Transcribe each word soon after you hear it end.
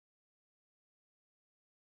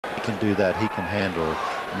he can do that, he can handle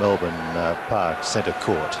Melbourne Park centre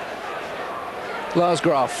court. Lars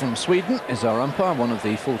Graf from Sweden is our umpire, one of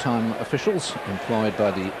the full-time officials employed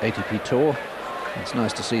by the ATP Tour. It's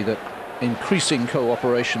nice to see that increasing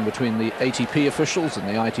cooperation between the ATP officials and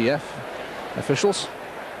the ITF officials.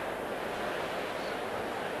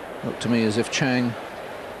 Looked to me as if Chang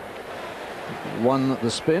won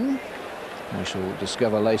the spin. We shall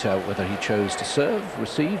discover later whether he chose to serve,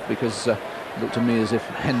 receive, because it looked to me as if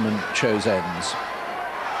Henman chose ends.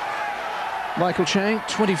 Michael Chang,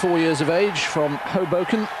 24 years of age, from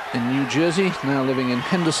Hoboken in New Jersey, now living in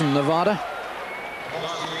Henderson, Nevada.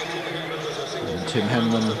 And Tim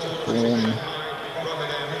Henman, born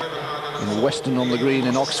in Weston-on-the-Green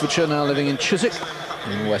in Oxfordshire, now living in Chiswick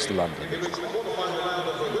in West London.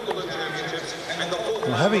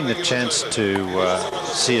 Well, having the chance to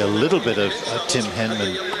see a little bit of Tim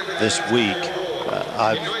Henman this week,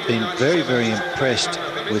 I've been very, very impressed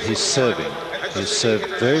with his serving. He's served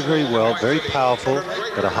very, very well, very powerful,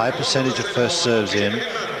 got a high percentage of first serves in.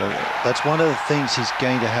 Well, that's one of the things he's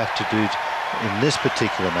going to have to do in this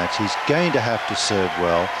particular match. He's going to have to serve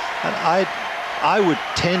well, and I would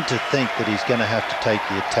tend to think that he's going to have to take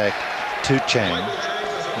the attack to Chang.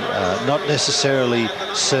 Not necessarily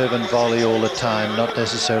serve and volley all the time, not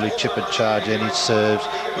necessarily chip and charge any serves,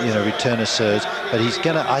 you know, returner serves, but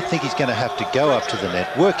I think he's gonna have to go up to the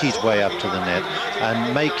net, work his way up to the net,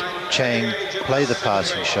 and make Chang play the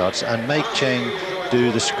passing shots and make Chang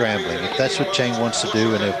do the scrambling. If that's what Chang wants to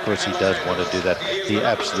do, and of course he does want to do that, he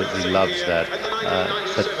absolutely loves that.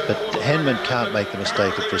 But Henman can't make the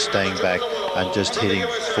mistake of just staying back and just hitting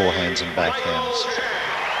forehands and backhands.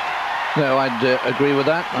 No, I'd agree with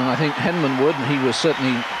that, and I think Henman would. He was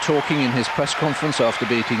certainly talking in his press conference after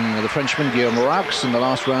beating the Frenchman Guillaume Roux in the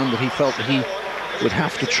last round that he felt that he would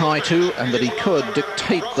have to try to, and that he could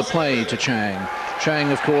dictate the play to Chang.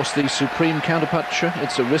 Chang, of course, the supreme counterpuncher.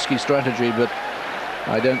 It's a risky strategy, but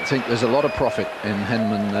I don't think there's a lot of profit in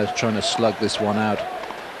Henman trying to slug this one out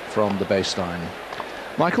from the baseline.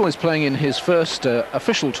 Michael is playing in his first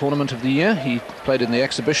official tournament of the year. He played in the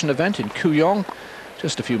exhibition event in Kooyong,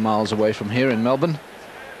 just a few miles away from here in Melbourne,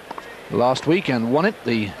 last week, and won it,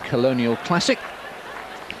 the Colonial Classic,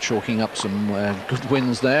 chalking up some good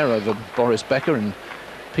wins there over Boris Becker and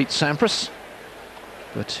Pete Sampras.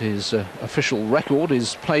 But his official record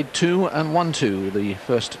is played 2 and won 2 the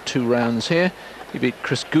first 2 rounds here. He beat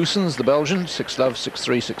Chris Goossens, the Belgian, 6-love,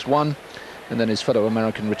 6-3, 6-1, and then his fellow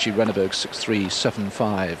American Richie Renneberg, 6-3,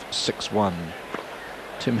 7-5, 6-1.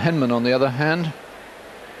 Tim Henman, on the other hand,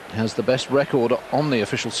 has the best record on the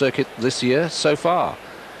official circuit this year so far.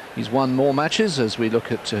 He's won more matches as we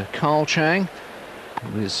look at Carl Chang,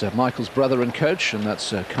 who is Michael's brother and coach, and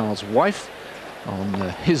that's Carl's wife on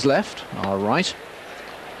his left, our right.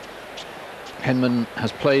 Henman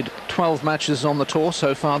has played 12 matches on the tour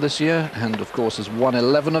so far this year, and of course has won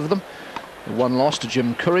 11 of them. One loss to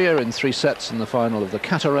Jim Courier in 3 sets in the final of the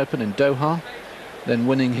Qatar Open in Doha, then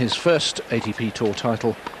winning his first ATP Tour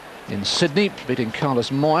title in Sydney, beating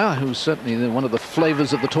Carlos Moya, who's certainly one of the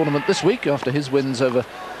flavours of the tournament this week after his wins over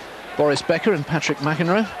Boris Becker and Patrick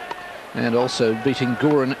McEnroe, and also beating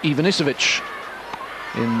Goran Ivanisevic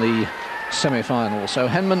in the semi-final. So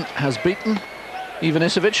Henman has beaten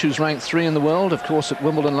Ivanisevic, who's ranked 3 in the world, of course, at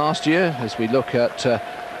Wimbledon last year. As we look at the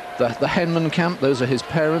Henman camp, those are his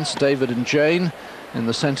parents, David and Jane, in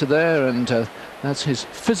the centre there, and that's his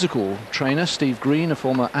physical trainer, Steve Green, a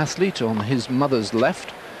former athlete, on his mother's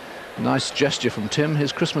left. Nice gesture from Tim.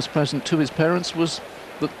 His Christmas present to his parents was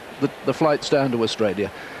the flights down to Australia.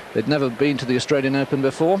 They'd never been to the Australian Open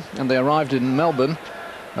before, and they arrived in Melbourne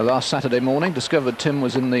last Saturday morning, discovered Tim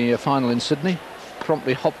was in the final in Sydney,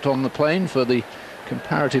 promptly hopped on the plane for the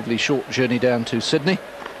comparatively short journey down to Sydney,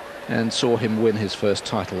 and saw him win his first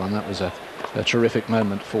title, and that was a terrific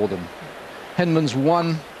moment for them. Henman's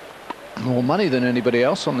won more money than anybody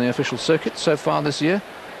else on the official circuit so far this year,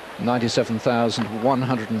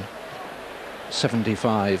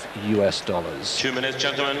 $97,175 US. 2 minutes,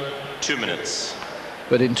 gentlemen, 2 minutes.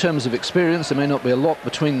 But in terms of experience, there may not be a lot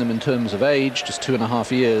between them in terms of age, just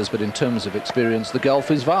 2.5 years, but in terms of experience, the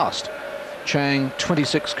gulf is vast. Chang,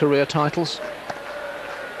 26 career titles,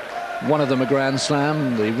 one of them a Grand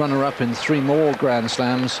Slam, the runner-up in 3 more Grand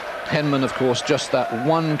Slams. Henman, of course, just that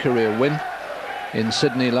 1 career win in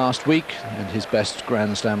Sydney last week, and his best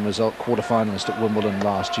Grand Slam result, quarter-finalist at Wimbledon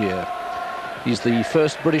last year. He's the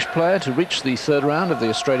first British player to reach the 3rd round of the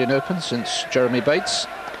Australian Open since Jeremy Bates.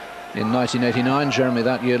 In 1989, Jeremy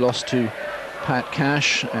that year lost to Pat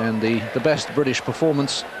Cash, and the best British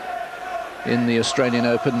performance in the Australian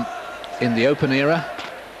Open in the Open era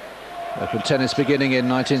Local tennis beginning in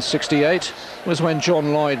 1968 was when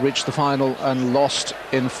John Lloyd reached the final and lost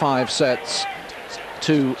in 5 sets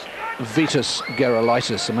to Vitas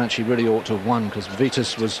Gerulaitis, a match he really ought to have won because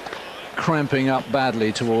Vitas was cramping up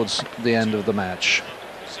badly towards the end of the match.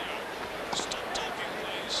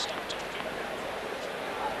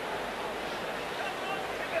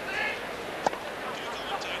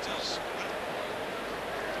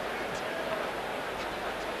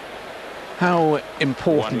 How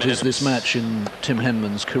important is this match in Tim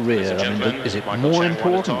Henman's career? I mean, is it more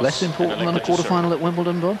important, less important than a quarter-final at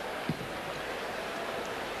Wimbledon, Bob?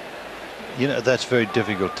 You know, that's very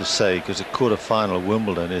difficult to say because a quarter-final of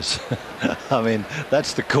Wimbledon is, I mean,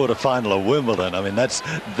 that's the quarter-final of Wimbledon. I mean, that's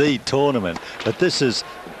the tournament. But this is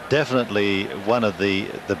definitely one of the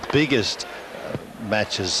biggest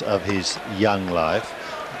matches of his young life.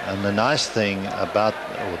 And the nice thing about,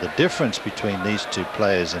 or the difference between these two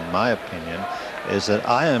players, in my opinion, is that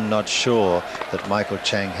I am not sure that Michael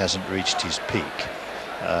Chang hasn't reached his peak.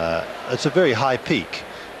 It's a very high peak,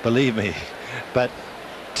 believe me. But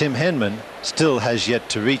Tim Henman still has yet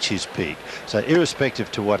to reach his peak. So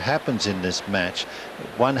irrespective to what happens in this match,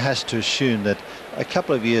 one has to assume that a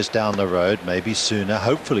couple of years down the road, maybe sooner,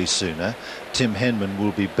 hopefully sooner, Tim Henman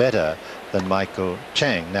will be better than Michael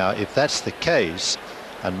Chang. Now, if that's the case,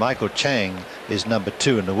 and Michael Chang is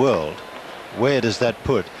 #2 in the world, where does that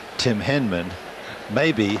put Tim Henman?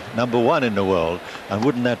 Maybe #1 in the world, and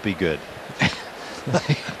wouldn't that be good?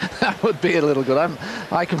 That would be a little good.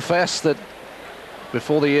 I confess that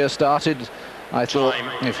before the year started, I thought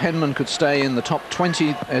if Henman could stay in the top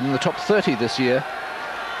 20, in the top 30 this year,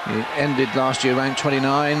 he ended last year ranked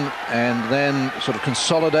 29, and then sort of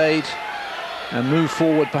consolidate and move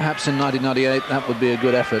forward perhaps in 1998, that would be a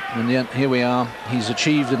good effort. And yet here we are. He's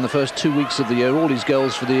achieved in the first 2 weeks of the year all his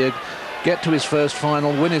goals for the year, get to his first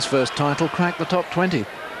final, win his first title, crack the top 20.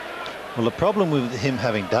 Well, the problem with him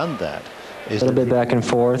having done that is a little bit back and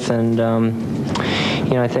forth, and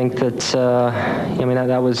you know, I think that I mean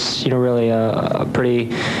that was, you know, really a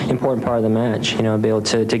pretty important part of the match. You know, be able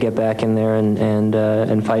to get back in there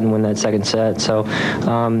and fight and win that second set. So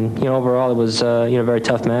you know, overall it was you know, a very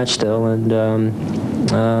tough match still, and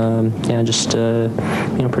yeah, just you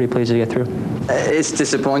know, pretty pleased to get through. It's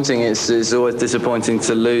disappointing. It's always disappointing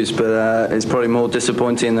to lose, but it's probably more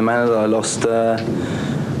disappointing in the manner that I lost.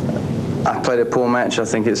 I played a poor match. I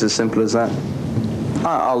think it's as simple as that.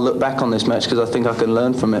 I'll look back on this match because I think I can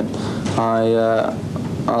learn from it.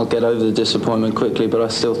 I'll get over the disappointment quickly, but I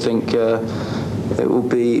still think it will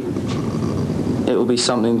be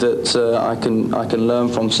something that I can learn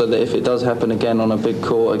from, so that if it does happen again on a big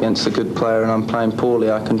court against a good player and I'm playing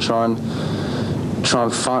poorly, I can try and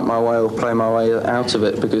fight my way or play my way out of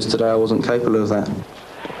it, because today I wasn't capable of that.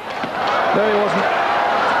 There he wasn't.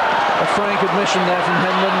 A frank admission there from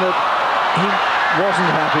Henman that he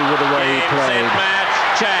wasn't happy with the way he played.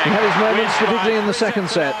 He had his moments, particularly in the second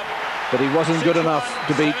set, but he wasn't good enough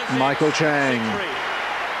to beat Michael Chang.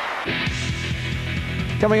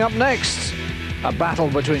 Coming up next, a battle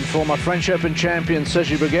between former French Open champion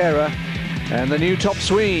Sergi Bruguera and the new top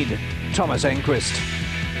Swede, Thomas Enqvist.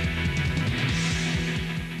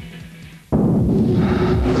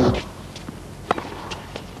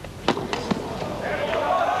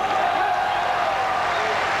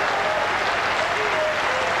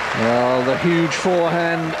 Well, the huge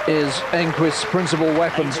forehand is Enqvist's principal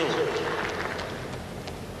weapon.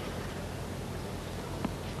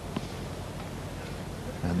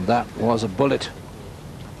 And that was a bullet.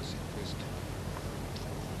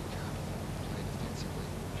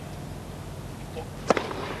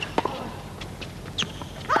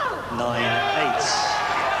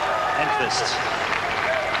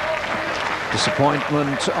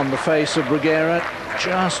 Disappointment on the face of Bruguera,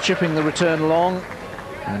 just chipping the return long.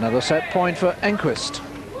 Another set point for Enqvist.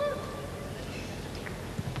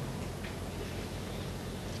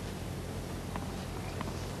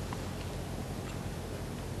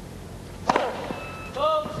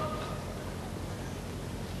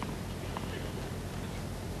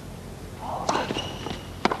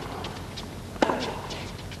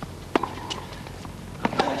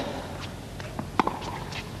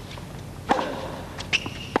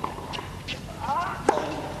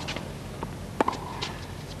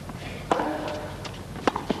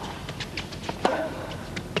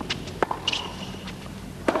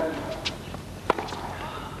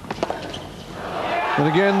 And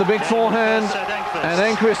again, the big forehand,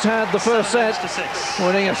 and Enqvist had the first set,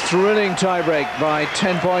 winning a thrilling tiebreak by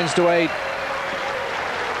 10 points to 8.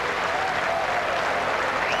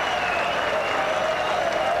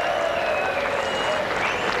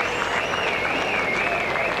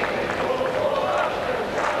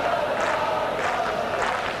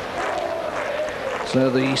 So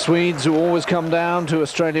the Swedes, who always come down to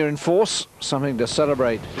Australia in force, something to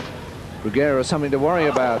celebrate. Bruguera, something to worry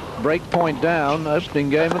about. Break point down, opening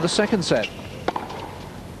game of the second set.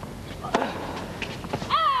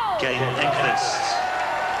 Game Enquist.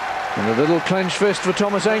 And a little clenched fist for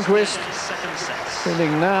Thomas Enquist.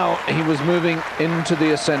 Feeling now he was moving into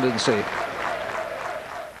the ascendancy.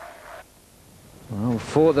 Well,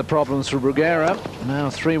 for the problems for Bruguera. Now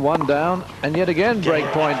 3-1 down, and yet again break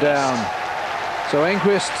point down. So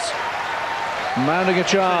Enquist mounting a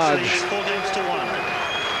charge.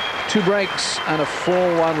 2 breaks and a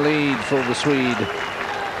 4-1 lead for the Swede.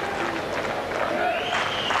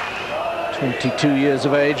 22 years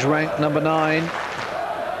of age, ranked number 9.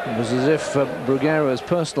 It was as if Bruguera's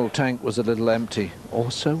personal tank was a little empty,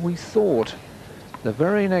 or so we thought. The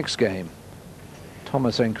very next game,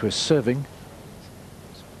 Thomas Enquist serving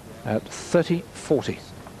at 30-40.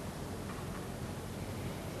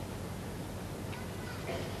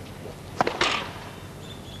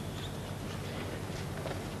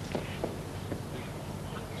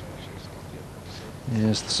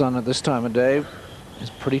 Yes, the sun at this time of day is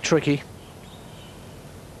pretty tricky.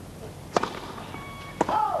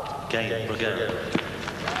 Game Bruguera.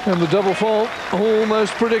 And the double fault,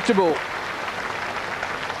 almost predictable.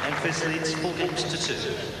 Enquist leads 4 games to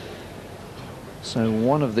 2. So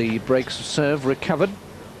one of the breaks of serve recovered.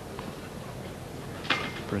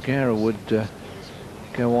 Bruguera would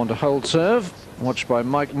go on to hold serve, watched by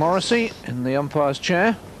Mike Morrissey in the umpire's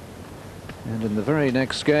chair. And in the very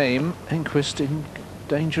next game, Enquist in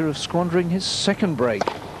danger of squandering his second break.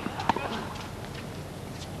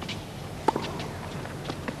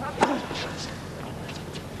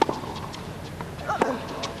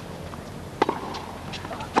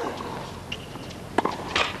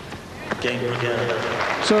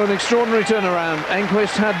 So an extraordinary turnaround.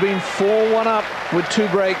 Enquist had been 4-1 up with 2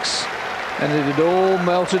 breaks, and it had all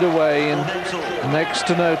melted away in next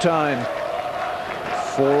to no time.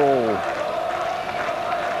 4-all.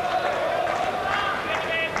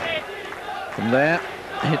 From there,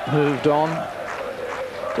 it moved on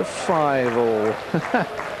to 5-all.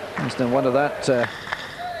 There's no wonder that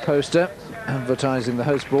poster advertising the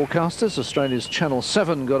host broadcasters. Australia's Channel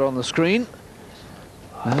 7 got on the screen.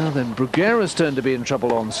 Now then, Bruguera's turn to be in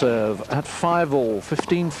trouble on serve at 5-all,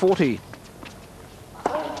 15-40.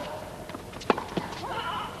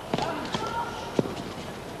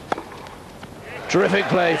 Terrific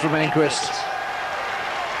play from Enquist.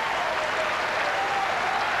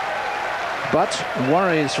 But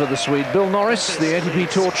worries for the Swede. Bill Norris, the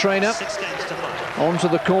ATP Tour trainer, onto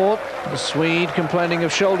the court. The Swede complaining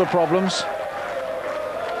of shoulder problems.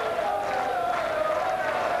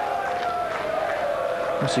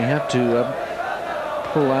 He had to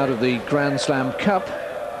pull out of the Grand Slam Cup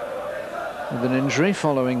with an injury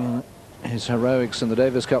following his heroics in the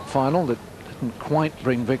Davis Cup final that didn't quite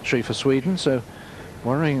bring victory for Sweden, so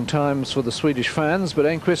worrying times for the Swedish fans, but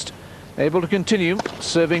Enquist able to continue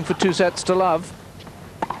serving for 2 sets to love.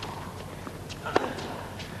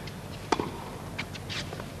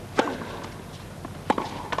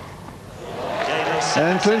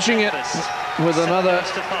 And clinching it with another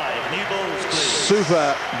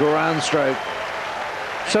super ground stroke.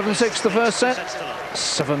 7-6 the first set,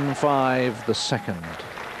 7-5 the second.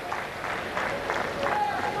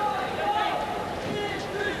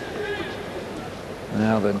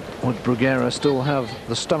 Now then, would Bruguera still have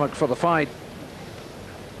the stomach for the fight?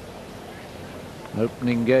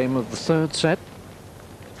 Opening game of the third set.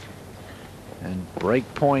 And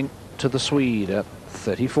break point to the Swede at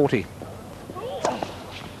 30-40.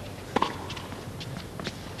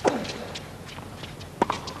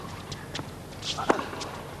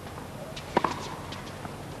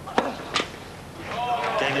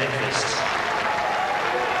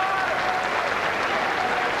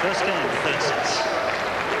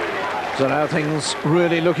 So now things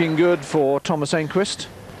really looking good for Thomas Enquist.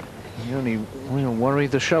 He only will worry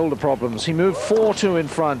the shoulder problems. He moved 4-2 in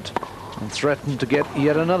front and threatened to get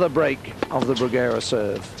yet another break of the Bruguera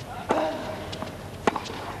serve.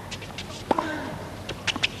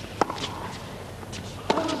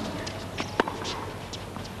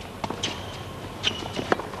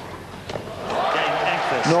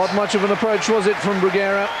 Not much of an approach, was it, from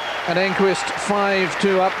Bruguera? And Enquist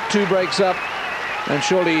 5-2 up, 2 breaks up. And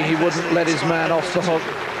surely he wouldn't let his man off the hook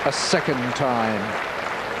a second time.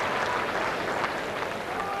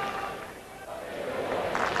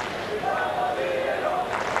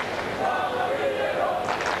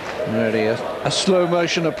 Really a slow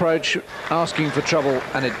motion approach, asking for trouble,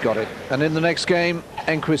 and it got it. And in the next game,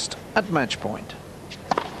 Enquist at match point.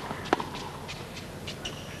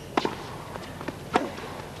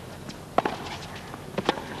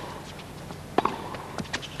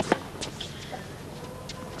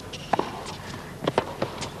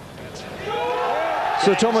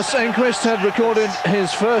 So Thomas Enquist had recorded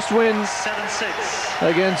his first win 7-6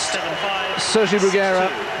 against 7-5 Sergi Bruguera.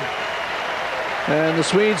 2. And the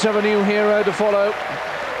Swedes have a new hero to follow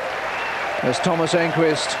as Thomas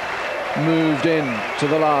Enquist moved in to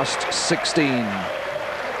the last 16.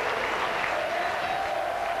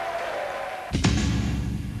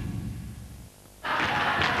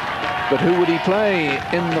 But who would he play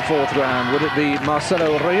in the fourth round? Would it be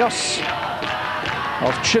Marcelo Rios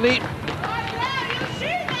of Chile?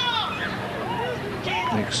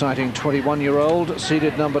 The exciting 21-year-old,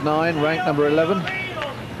 seeded number 9, ranked number 11.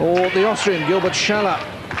 Or the Austrian Gilbert Schaller,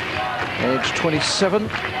 age 27,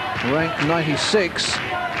 ranked 96.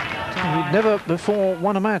 He'd never before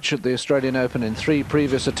won a match at the Australian Open in 3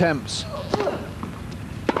 previous attempts.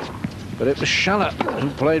 But it was Schaller who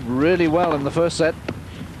played really well in the first set.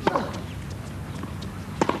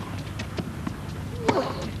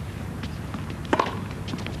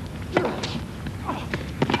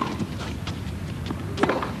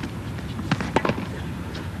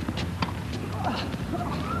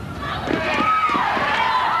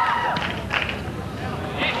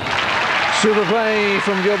 Super play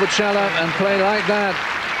from Gilbert Schaller, and play like that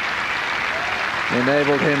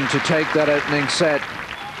enabled him to take that opening set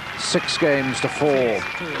 6 games to 4.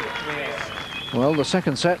 Well, the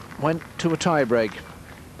second set went to a tie-break,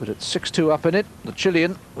 but at 6-2 up in it, the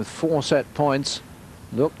Chilean, with 4 set points,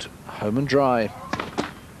 looked home and dry.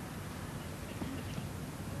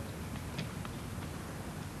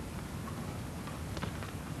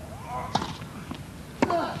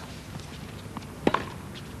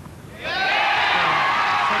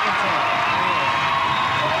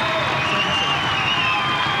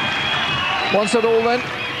 One set all then.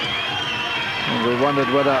 And we wondered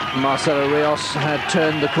whether Marcelo Rios had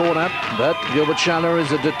turned the corner, but Gilbert Schaller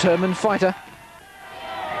is a determined fighter.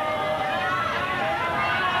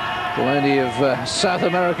 Plenty of South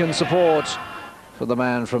American support for the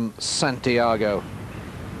man from Santiago.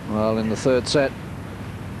 Well, in the third set,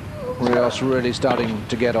 Rios really starting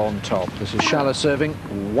to get on top. This is Schaller serving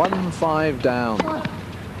 1-5 down.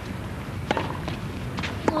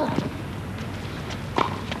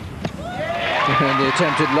 And the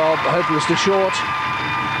attempted lob hopelessly short.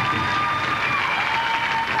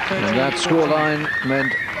 And that scoreline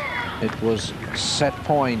meant it was set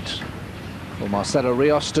point for Marcelo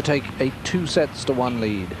Rios to take a 2-1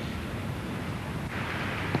 lead.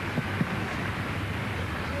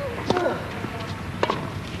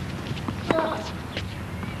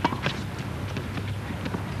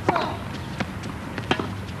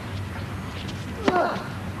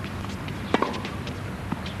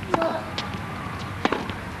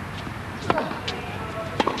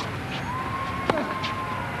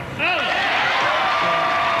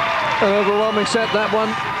 An overwhelming set, that one,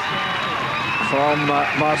 from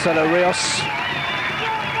Marcelo Rios.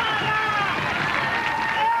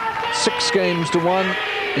 6 games to 1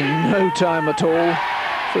 in no time at all.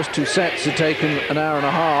 First 2 sets had taken an hour and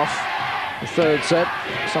a half. The third set,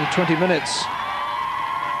 some 20 minutes.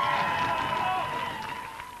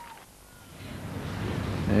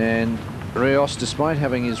 And Rios, despite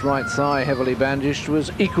having his right thigh heavily bandaged, was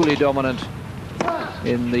equally dominant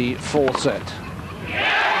in the fourth set.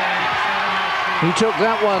 He took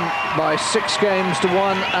that one by 6 games to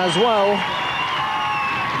 1 as well.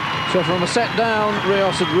 So from a set down,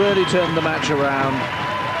 Rios had really turned the match around.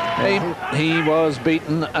 He was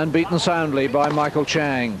beaten, and beaten soundly, by Michael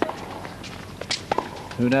Chang.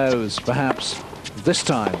 Who knows, perhaps this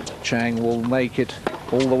time Chang will make it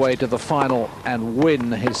all the way to the final and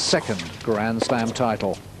win his 2nd Grand Slam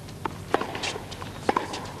title.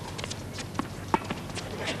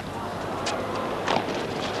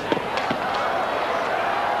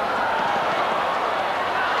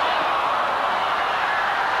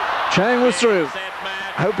 Chang was through.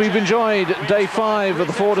 Hope you've enjoyed day 5 of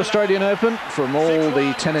the Ford Australian Open. From all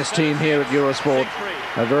the tennis team here at Eurosport,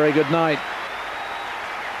 a very good night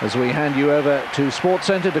as we hand you over to Sports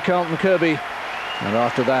Centre to Carlton Kirby, and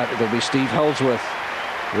after that it'll be Steve Holdsworth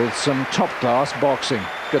with some top-class boxing.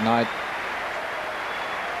 Good night.